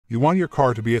You want your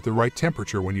car to be at the right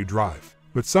temperature when you drive.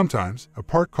 But sometimes, a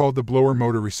part called the blower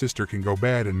motor resistor can go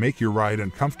bad and make your ride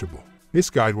uncomfortable. This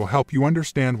guide will help you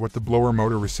understand what the blower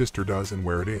motor resistor does and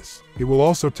where it is. It will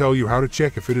also tell you how to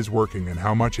check if it is working and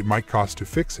how much it might cost to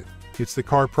fix it. It's the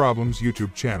Car Problems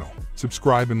YouTube channel.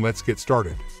 Subscribe and let's get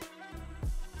started.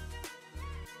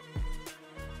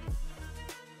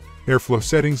 Airflow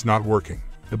settings not working.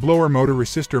 The blower motor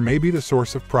resistor may be the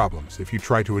source of problems if you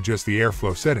try to adjust the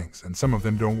airflow settings and some of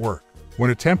them don't work.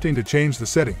 When attempting to change the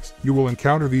settings, you will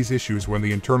encounter these issues when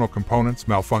the internal components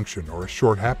malfunction or a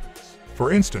short happens.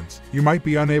 For instance, you might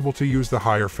be unable to use the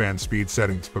higher fan speed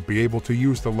settings but be able to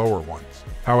use the lower ones.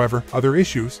 However, other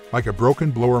issues, like a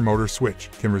broken blower motor switch,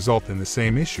 can result in the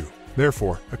same issue.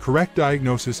 Therefore, a correct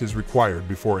diagnosis is required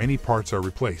before any parts are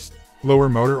replaced. Blower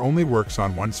motor only works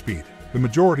on one speed. The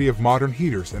majority of modern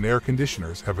heaters and air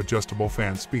conditioners have adjustable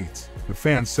fan speeds. The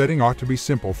fan setting ought to be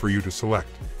simple for you to select.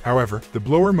 However, the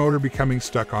blower motor becoming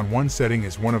stuck on one setting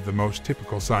is one of the most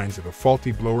typical signs of a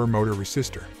faulty blower motor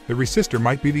resistor. The resistor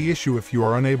might be the issue if you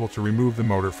are unable to remove the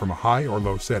motor from a high or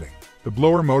low setting. The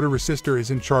blower motor resistor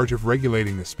is in charge of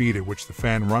regulating the speed at which the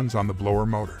fan runs on the blower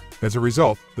motor. As a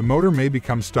result, the motor may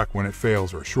become stuck when it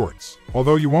fails or shorts.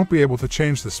 Although you won't be able to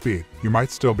change the speed, you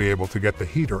might still be able to get the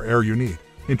heat or air you need.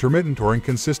 Intermittent or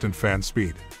inconsistent fan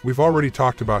speed. We've already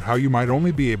talked about how you might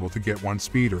only be able to get one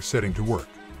speed or setting to work,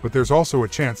 but there's also a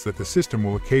chance that the system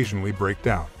will occasionally break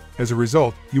down. As a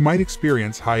result, you might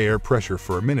experience high air pressure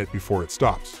for a minute before it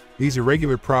stops. These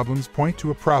irregular problems point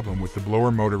to a problem with the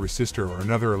blower motor resistor or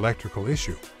another electrical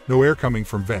issue. No air coming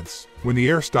from vents. When the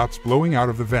air stops blowing out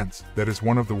of the vents, that is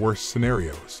one of the worst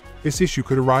scenarios. This issue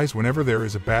could arise whenever there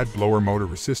is a bad blower motor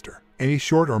resistor. Any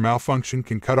short or malfunction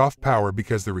can cut off power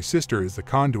because the resistor is the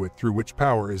conduit through which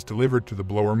power is delivered to the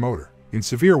blower motor. In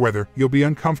severe weather, you'll be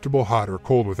uncomfortable hot or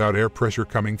cold without air pressure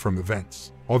coming from the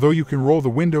vents. Although you can roll the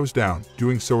windows down,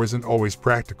 doing so isn't always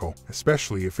practical,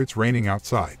 especially if it's raining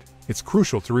outside. It's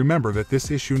crucial to remember that this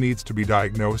issue needs to be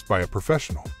diagnosed by a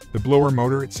professional. The blower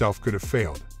motor itself could have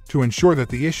failed. To ensure that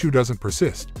the issue doesn't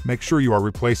persist, make sure you are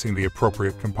replacing the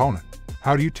appropriate component.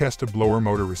 How do you test a blower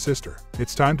motor resistor?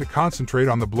 It's time to concentrate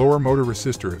on the blower motor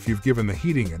resistor if you've given the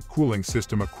heating and cooling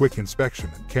system a quick inspection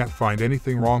and can't find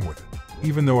anything wrong with it.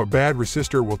 Even though a bad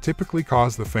resistor will typically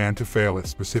cause the fan to fail at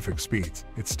specific speeds,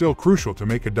 it's still crucial to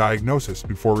make a diagnosis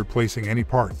before replacing any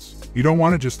parts. You don't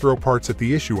want to just throw parts at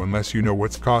the issue unless you know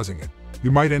what's causing it.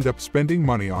 You might end up spending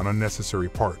money on unnecessary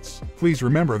parts. Please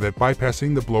remember that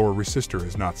bypassing the blower resistor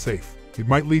is not safe. It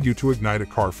might lead you to ignite a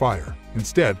car fire.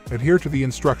 Instead, adhere to the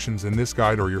instructions in this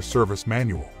guide or your service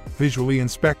manual. Visually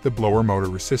inspect the blower motor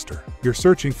resistor. You're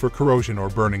searching for corrosion or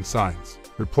burning signs.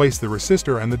 Replace the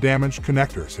resistor and the damaged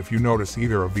connectors if you notice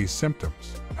either of these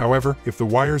symptoms. However, if the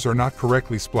wires are not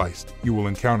correctly spliced, you will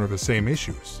encounter the same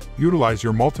issues. Utilize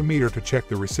your multimeter to check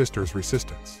the resistor's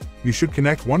resistance. You should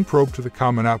connect one probe to the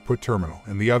common output terminal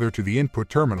and the other to the input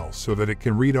terminal so that it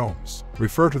can read ohms.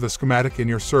 Refer to the schematic in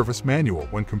your service manual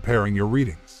when comparing your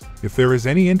readings. If there is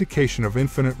any indication of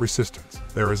infinite resistance,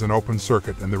 there is an open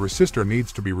circuit and the resistor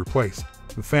needs to be replaced.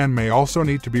 The fan may also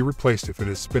need to be replaced if it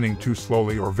is spinning too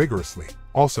slowly or vigorously.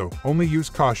 Also, only use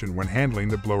caution when handling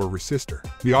the blower resistor.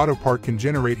 The auto part can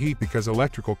generate heat because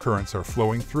electrical currents are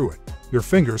flowing through it. Your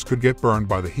fingers could get burned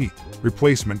by the heat.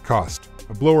 Replacement cost.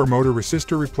 A blower motor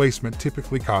resistor replacement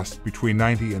typically costs between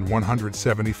 $90 and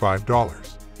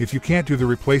 $175. If you can't do the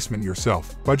replacement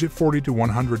yourself, budget $40 to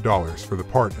 $100 for the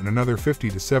part and another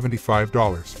 $50 to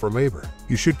 $75 for labor.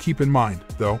 You should keep in mind,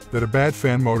 though, that a bad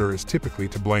fan motor is typically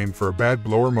to blame for a bad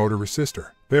blower motor resistor.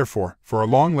 Therefore, for a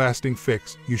long-lasting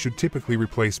fix, you should typically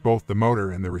replace both the motor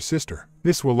and the resistor.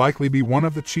 This will likely be one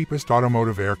of the cheapest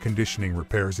automotive air conditioning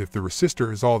repairs if the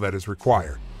resistor is all that is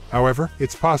required. However,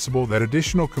 it's possible that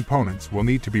additional components will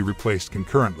need to be replaced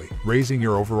concurrently, raising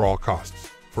your overall costs.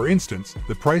 For instance,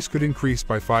 the price could increase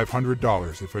by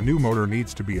 $500 if a new motor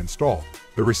needs to be installed.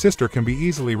 The resistor can be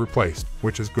easily replaced,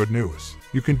 which is good news.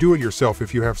 You can do it yourself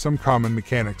if you have some common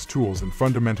mechanics tools and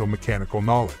fundamental mechanical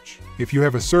knowledge. If you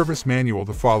have a service manual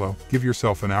to follow, give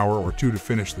yourself an hour or two to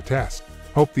finish the task.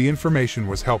 Hope the information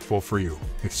was helpful for you.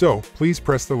 If so, please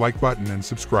press the like button and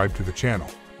subscribe to the channel.